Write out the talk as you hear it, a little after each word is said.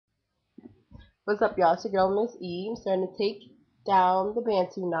What's up, y'all? It's your girl, Miss E. I'm starting to take down the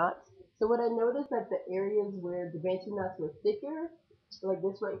Bantu knots. So what I noticed that the areas where the Bantu knots were thicker, like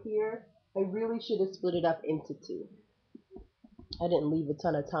this right here, I really should have split it up into two. I didn't leave a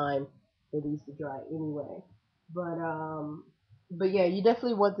ton of time for these to dry anyway. But um, but yeah, you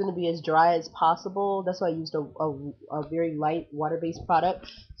definitely want them to be as dry as possible. That's why I used a very light water-based product.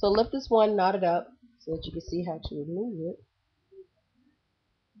 So lift this one, knot it up so that you can see how to remove it.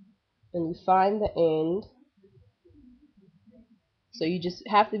 And you find the end. So you just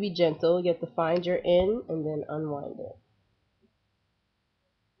have to be gentle. You have to find your end and then unwind it.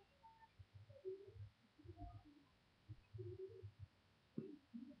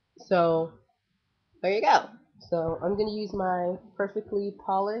 So there you go. So I'm gonna use my perfectly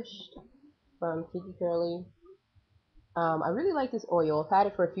polished from Kiki Curly. I really like this oil. I've had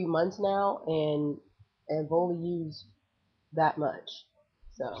it for a few months now, and I've only used that much.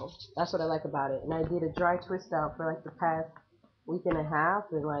 So that's what I like about it. And I did a dry twist out for like the past week and a half,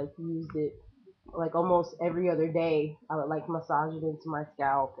 and like used it like almost every other day. I would like massage it into my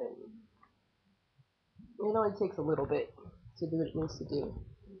scalp, and it only takes a little bit to do what it needs to do.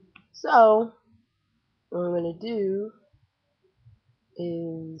 So what I'm gonna do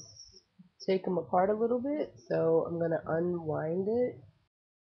is take them apart a little bit. So I'm gonna unwind it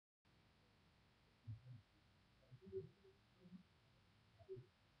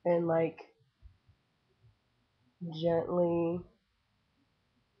and like gently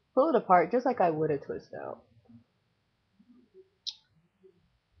pull it apart just like I would a twist out.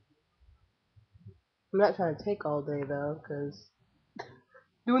 I'm not trying to take all day though, because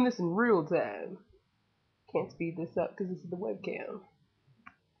doing this in real time. Can't speed this up because this is the webcam.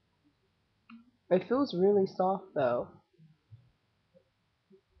 It feels really soft though.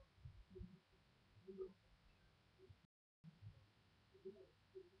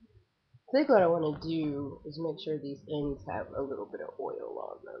 I think what I want to do is make sure these ends have a little bit of oil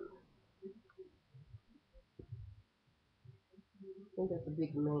on them. I think that's a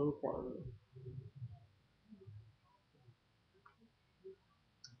big main thing.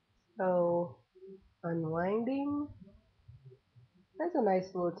 So unwinding has a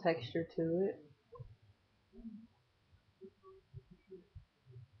nice little texture to it.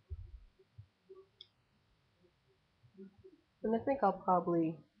 And I think I'll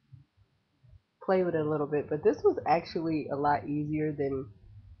probably play with it a little bit, but this was actually a lot easier than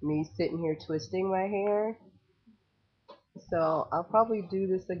me sitting here twisting my hair. So I'll probably do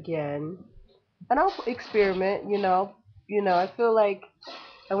this again, and I'll experiment. I feel like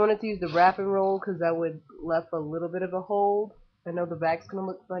I wanted to use the wrap and roll because that would left a little bit of a hold. I know the back's gonna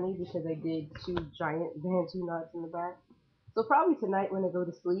look funny because I did two giant bantu knots in the back. So probably tonight when I go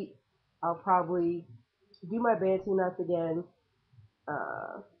to sleep, I'll probably do my bantu knots again,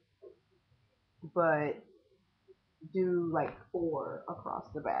 uh, but do like four across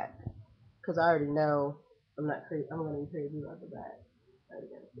the back because I already know I'm not crazy. I'm gonna be crazy about the back. I already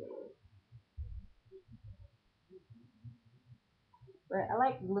got a feeling. But I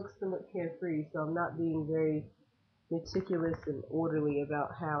like looks to look carefree, so I'm not being very meticulous and orderly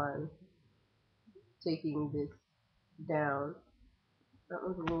about how I'm taking this down. That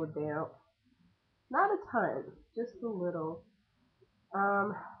one's a little damp. Not a ton, just a little.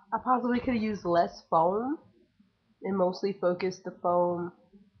 I possibly could have used less foam and mostly focused the foam.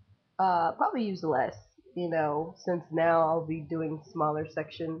 Probably use less, since now I'll be doing smaller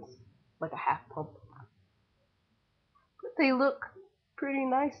sections, like a half pump. But they look pretty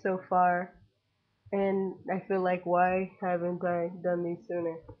nice so far, and I feel like why haven't I done these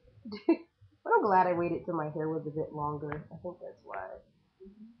sooner? But I'm glad I waited till my hair was a bit longer. I think that's why.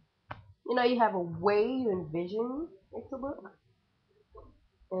 You have a way you envision it to look,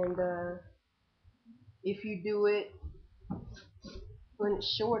 and if you do it when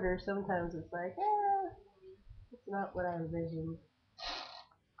it's shorter, sometimes it's like, it's not what I envisioned.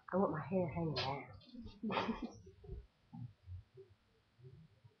 I want my hair hanging down.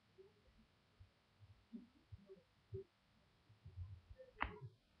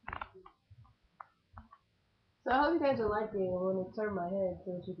 So I hope you guys are liking it. I want to turn my head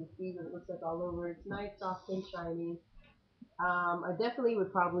so that you can see what it looks like all over. It's nice, soft, and shiny. I definitely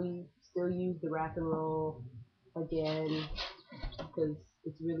would probably still use the wrap and roll again because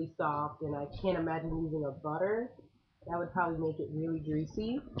it's really soft, and I can't imagine using a butter. That would probably make it really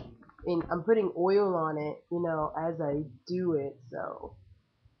greasy. And I'm putting oil on it, as I do it, so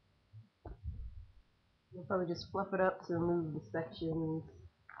I'll probably just fluff it up to remove the sections.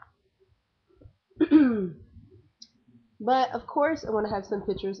 But of course, I want to have some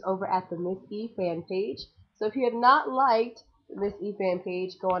pictures over at the Miss E fan page. So if you have not liked Miss E fan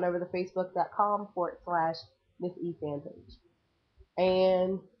page, go on over to facebook.com/Miss E fan page.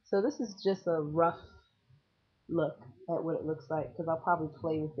 And so this is just a rough look at what it looks like because I'll probably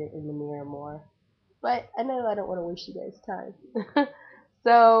play with it in the mirror more. But I know I don't want to waste you guys' time.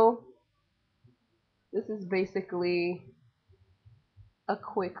 So this is basically a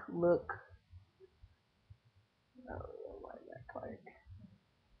quick look. I don't know why that part.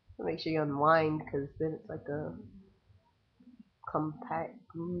 Make sure you unwind because then it's like a compact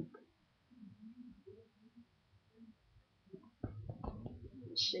group.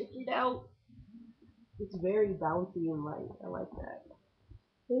 Shake it out. It's very bouncy and light. I like that.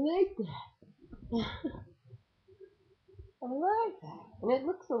 I like that. I like that. And it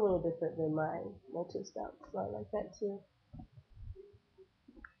looks a little different than my twist out, so I like that too.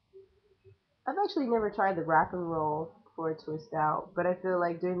 I've actually never tried the wrap and roll for a twist out, but I feel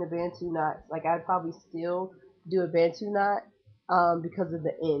like doing the Bantu knots, like I'd probably still do a Bantu knot because of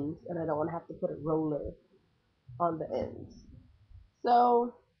the ends, and I don't want to have to put a roller on the ends.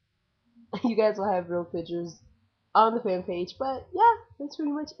 So you guys will have real pictures on the fan page, but yeah, that's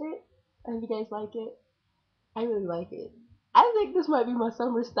pretty much it. I hope you guys like it. I really like it. I think this might be my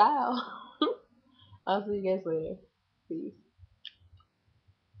summer style. I'll see you guys later. Peace.